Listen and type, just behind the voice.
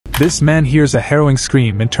This man hears a harrowing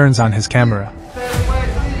scream and turns on his camera.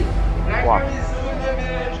 Wow.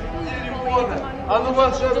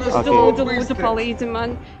 With the police,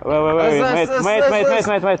 man. Wait.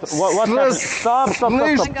 What happened? Stop.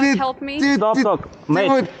 Help me. Stop.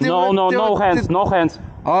 Mate, no hands. She's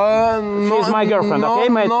my girlfriend, okay,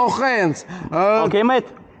 mate? No hands. Okay, mate?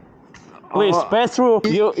 Please, pass through.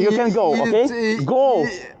 You can go, okay?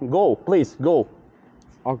 Go, please, go.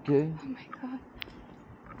 Okay. Oh my god.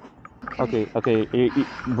 Okay,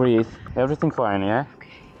 breathe. Everything fine, yeah? Okay.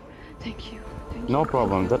 Thank you. No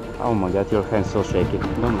problem. Oh my god, your hand's so shaky.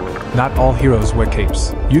 Don't worry. Not all heroes wear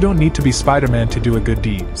capes. You don't need to be Spider-Man to do a good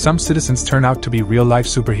deed. Some citizens turn out to be real-life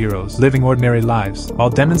superheroes, living ordinary lives, while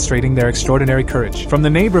demonstrating their extraordinary courage. From the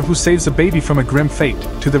neighbor who saves a baby from a grim fate,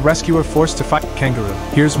 to the rescuer forced to fight Kangaroo.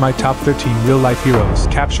 Here's my top 13 real-life heroes,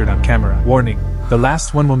 captured on camera. Warning, the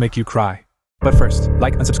last one will make you cry. But first,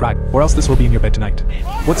 like and subscribe, or else this will be in your bed tonight.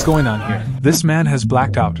 What's going on here? This man has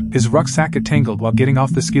blacked out, his rucksack got tangled while getting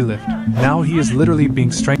off the ski lift. Now he is literally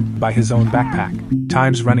being strangled by his own backpack.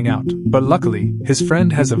 Time's running out. But luckily, his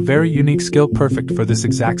friend has a very unique skill perfect for this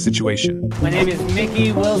exact situation. My name is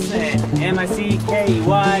Mickey Wilson,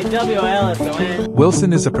 MICKEYWILSON.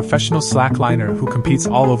 Wilson is a professional slackliner who competes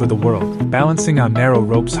all over the world, balancing on narrow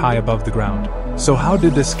ropes high above the ground. So how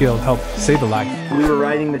did this skill help save a life? We were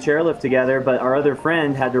riding the chairlift together, but our other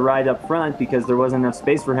friend had to ride up front because there wasn't enough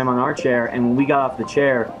space for him on our chair, and when we got off the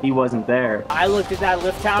chair, he wasn't there. I looked at that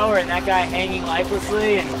lift tower and that guy hanging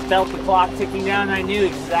lifelessly and felt the clock ticking down, and I knew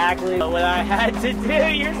exactly what I had to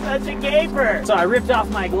do. You're such a gaper! So I ripped off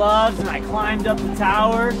my gloves and I climbed up the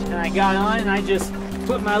tower, and I got on and I just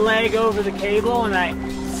put my leg over the cable and I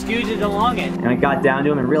scooted along it. And I got down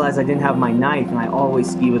to him and realized I didn't have my knife, and I always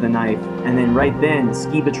ski with a knife. And then right then, the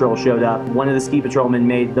ski patrol showed up. One of the ski patrolmen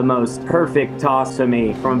made the most perfect toss to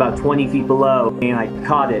me from about 20 feet below, and I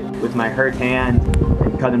caught it with my hurt hand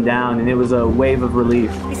and cut him down, and it was a wave of relief.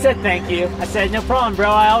 He said thank you. I said, no problem, bro.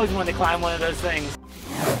 I always wanted to climb one of those things.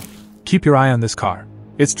 Keep your eye on this car.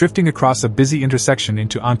 It's drifting across a busy intersection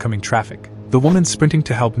into oncoming traffic. The woman sprinting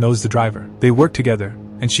to help knows the driver. They work together,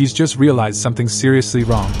 and she's just realized something's seriously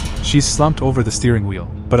wrong. She's slumped over the steering wheel,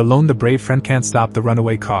 but alone the brave friend can't stop the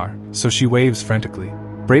runaway car, so she waves frantically.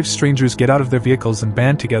 Brave strangers get out of their vehicles and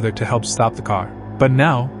band together to help stop the car. But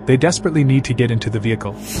now, they desperately need to get into the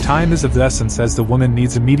vehicle. Time is of the essence as the woman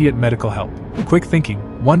needs immediate medical help. Quick thinking,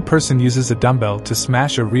 one person uses a dumbbell to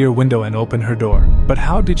smash a rear window and open her door. But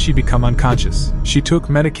how did she become unconscious? She took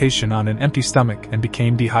medication on an empty stomach and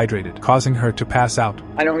became dehydrated, causing her to pass out.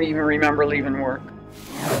 I don't even remember leaving work.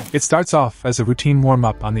 It starts off as a routine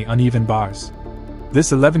warm-up on the uneven bars.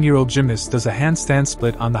 This 11-year-old gymnast does a handstand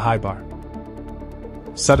split on the high bar.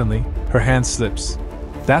 Suddenly, her hand slips.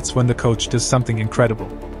 That's when the coach does something incredible.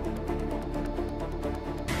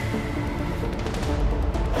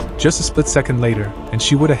 Just a split second later, and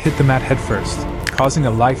she would have hit the mat headfirst, causing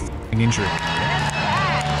a life-threatening injury.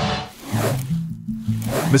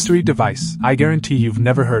 Mystery device, I guarantee you've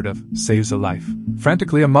never heard of, saves a life.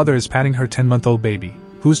 Frantically, a mother is patting her 10-month-old baby,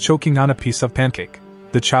 who's choking on a piece of pancake.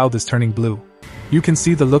 The child is turning blue. You can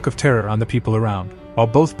see the look of terror on the people around, while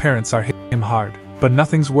both parents are hitting him hard, but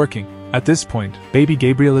nothing's working. At this point, baby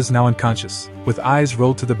Gabriel is now unconscious, with eyes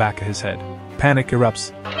rolled to the back of his head. Panic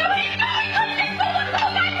erupts.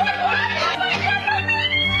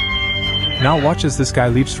 Now watch as this guy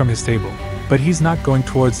leaps from his table, but he's not going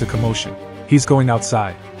towards the commotion. He's going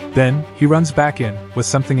outside. Then, he runs back in, with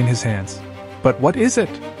something in his hands. But what is it?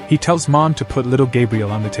 He tells Mom to put little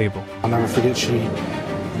Gabriel on the table. I'll never forget she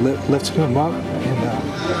lifted him up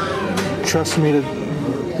and trusted me to,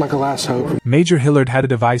 like a last hope. Major Hillard had a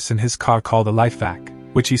device in his car called a life vac,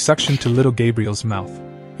 which he suctioned to little Gabriel's mouth.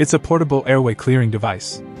 It's a portable airway clearing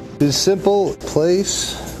device. It's simple,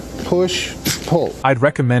 place, push, pull. I'd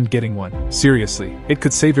recommend getting one. Seriously, it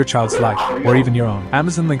could save your child's life, or even your own.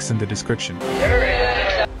 Amazon links in the description.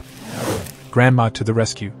 Grandma to the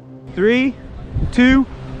rescue. 3, 2,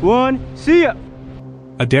 1, see ya!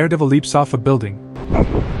 A daredevil leaps off a building.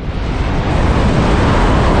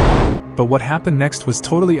 But what happened next was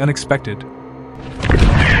totally unexpected.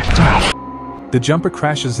 The jumper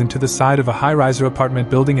crashes into the side of a high-riser apartment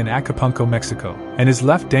building in Acapulco, Mexico, and is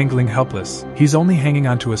left dangling helpless. He's only hanging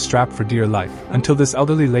onto a strap for dear life, until this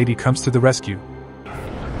elderly lady comes to the rescue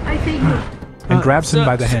and grabs him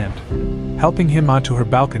by the hand, helping him onto her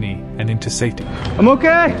balcony and into safety. I'm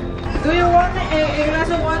okay! Do you want a glass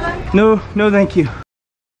of water? No, thank you.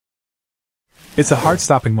 It's a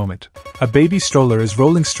heart-stopping moment. A baby stroller is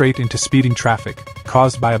rolling straight into speeding traffic,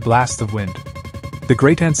 caused by a blast of wind. The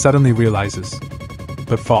great-aunt suddenly realizes,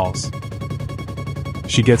 but falls.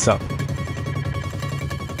 She gets up.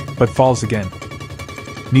 but falls again.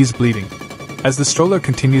 Knees bleeding. As the stroller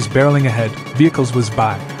continues barreling ahead, vehicles whiz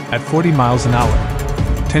by, at 40 miles an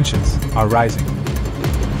hour. Tensions are rising.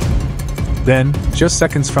 Then, just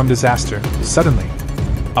seconds from disaster, suddenly,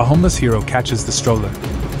 a homeless hero catches the stroller.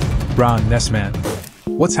 Ron Nessman.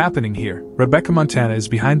 What's happening here? Rebecca Montana is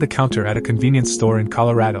behind the counter at a convenience store in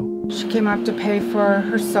Colorado. She came up to pay for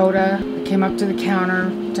her soda. I came up to the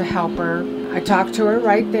counter to help her. I talked to her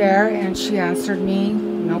right there and she answered me,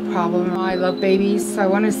 no problem. I love babies, so I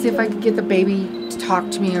wanted to see if I could get the baby to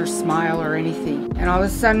talk to me or smile or anything. And all of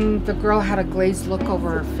a sudden, the girl had a glazed look over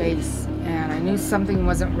her face and I knew something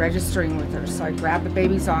wasn't registering with her. So I grabbed the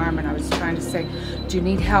baby's arm and I was trying to say, do you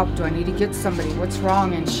need help? Do I need to get somebody? What's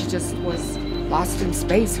wrong? And she just was lost in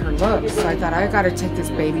space, her look. So I thought, I gotta take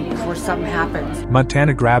this baby before something happens.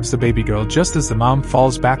 Montana grabs the baby girl just as the mom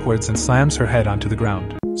falls backwards and slams her head onto the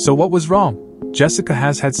ground. So what was wrong? Jessica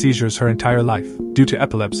has had seizures her entire life, due to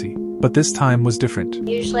epilepsy, but this time was different.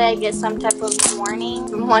 Usually I get some type of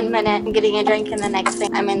warning. 1 minute I'm getting a drink and the next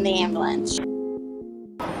thing I'm in the ambulance.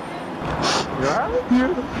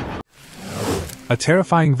 A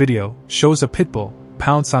terrifying video shows a pit bull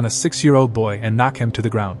pounce on a 6-year-old boy and knock him to the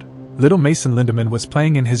ground. Little Mason Lindemann was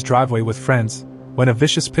playing in his driveway with friends when a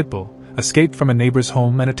vicious pit bull escaped from a neighbor's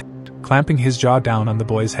home and attacked, clamping his jaw down on the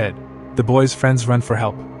boy's head. The boy's friends run for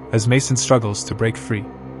help as Mason struggles to break free.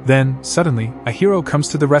 Then, suddenly, a hero comes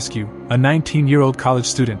to the rescue, a 19-year-old college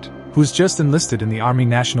student who's just enlisted in the Army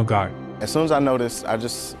National Guard. As soon as I noticed, I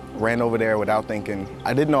just ran over there without thinking.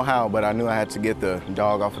 I didn't know how, but I knew I had to get the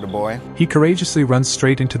dog off of the boy. He courageously runs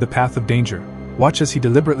straight into the path of danger. Watch as he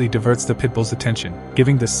deliberately diverts the pit bull's attention,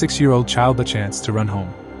 giving the 6-year-old child a chance to run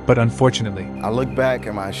home. But unfortunately, I looked back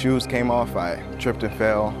and my shoes came off. I tripped and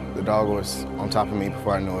fell. The dog was on top of me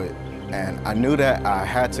before I knew it. And I knew that I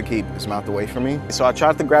had to keep his mouth away from me. So I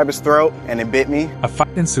tried to grab his throat and it bit me. A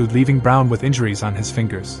fight ensued, leaving Brown with injuries on his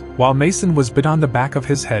fingers, while Mason was bit on the back of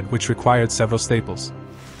his head, which required several staples.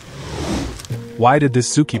 Why did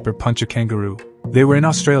this zookeeper punch a kangaroo? They were in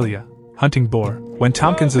Australia, hunting boar, when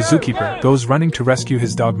Tompkins, a zookeeper, goes running to rescue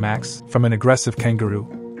his dog Max from an aggressive kangaroo.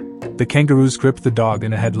 The kangaroos grip the dog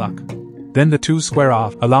in a headlock. Then the two square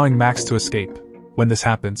off, allowing Max to escape. When this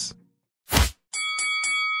happens,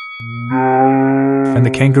 and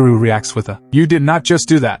the kangaroo reacts with a "You did not just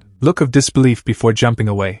do that" look of disbelief before jumping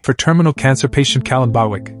away. For terminal cancer patient Callan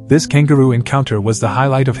Barwick, this kangaroo encounter was the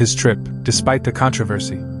highlight of his trip, despite the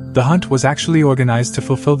controversy. The hunt was actually organized to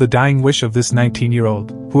fulfill the dying wish of this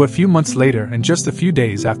 19-year-old, who a few months later and just a few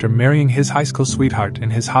days after marrying his high school sweetheart in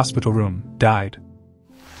his hospital room, died.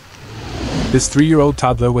 This 3-year-old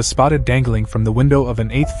toddler was spotted dangling from the window of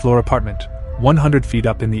an 8th floor apartment, 100 feet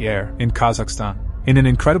up in the air, in Kazakhstan. In an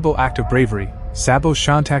incredible act of bravery, Sabo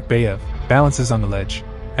Shantak Bayev balances on the ledge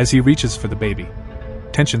as he reaches for the baby.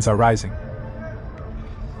 Tensions are rising.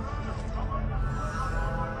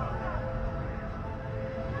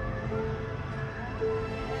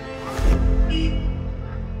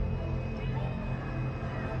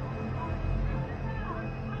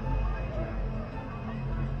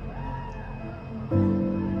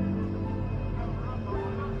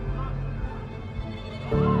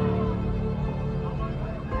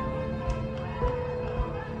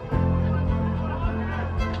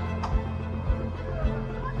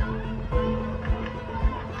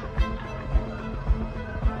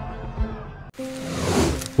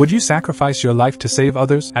 Would you sacrifice your life to save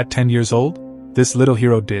others at 10 years old? This little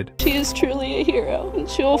hero did. She is truly a hero, and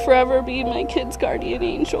she will forever be my kid's guardian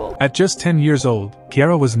angel. At just 10 years old,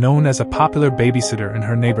 Kiara was known as a popular babysitter in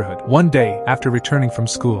her neighborhood. One day, after returning from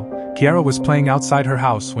school, Kiara was playing outside her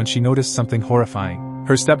house when she noticed something horrifying.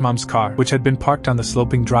 Her stepmom's car, which had been parked on the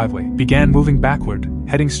sloping driveway, began moving backward,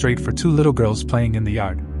 heading straight for 2 little girls playing in the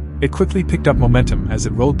yard. It quickly picked up momentum as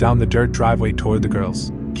it rolled down the dirt driveway toward the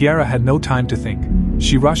girls. Kiara had no time to think.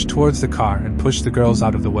 She rushed towards the car and pushed the girls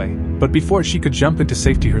out of the way. But before she could jump into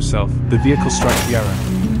safety herself, the vehicle struck Kiara,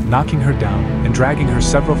 knocking her down and dragging her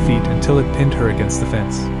several feet until it pinned her against the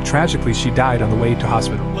fence. Tragically, she died on the way to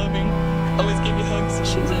hospital. Loving, always give you hugs.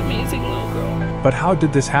 She's an amazing little girl. But how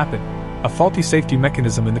did this happen? A faulty safety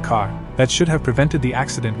mechanism in the car that should have prevented the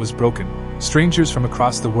accident was broken. Strangers from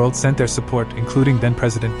across the world sent their support, including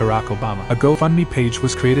then-President Barack Obama. A GoFundMe page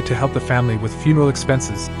was created to help the family with funeral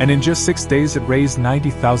expenses, and in just 6 days it raised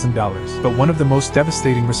 $90,000. But one of the most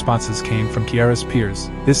devastating responses came from Kiara's peers.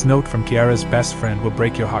 This note from Kiara's best friend will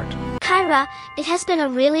break your heart. Kyra, it has been a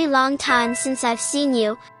really long time since I've seen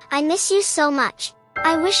you. I miss you so much.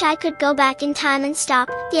 I wish I could go back in time and stop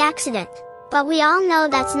the accident. But we all know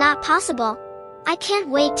that's not possible. I can't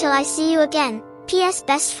wait till I see you again. P.S.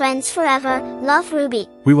 Best friends forever. Love, Ruby.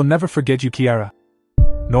 We will never forget you, Kiara.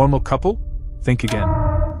 Normal couple? Think again.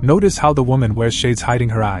 Notice how the woman wears shades hiding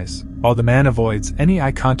her eyes, while the man avoids any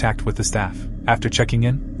eye contact with the staff. After checking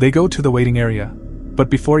in, they go to the waiting area. But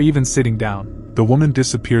before even sitting down, the woman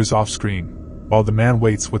disappears off screen, while the man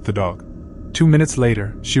waits with the dog. 2 minutes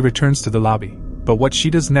later, she returns to the lobby. But what she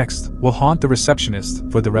does next will haunt the receptionist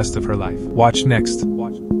for the rest of her life. Watch next.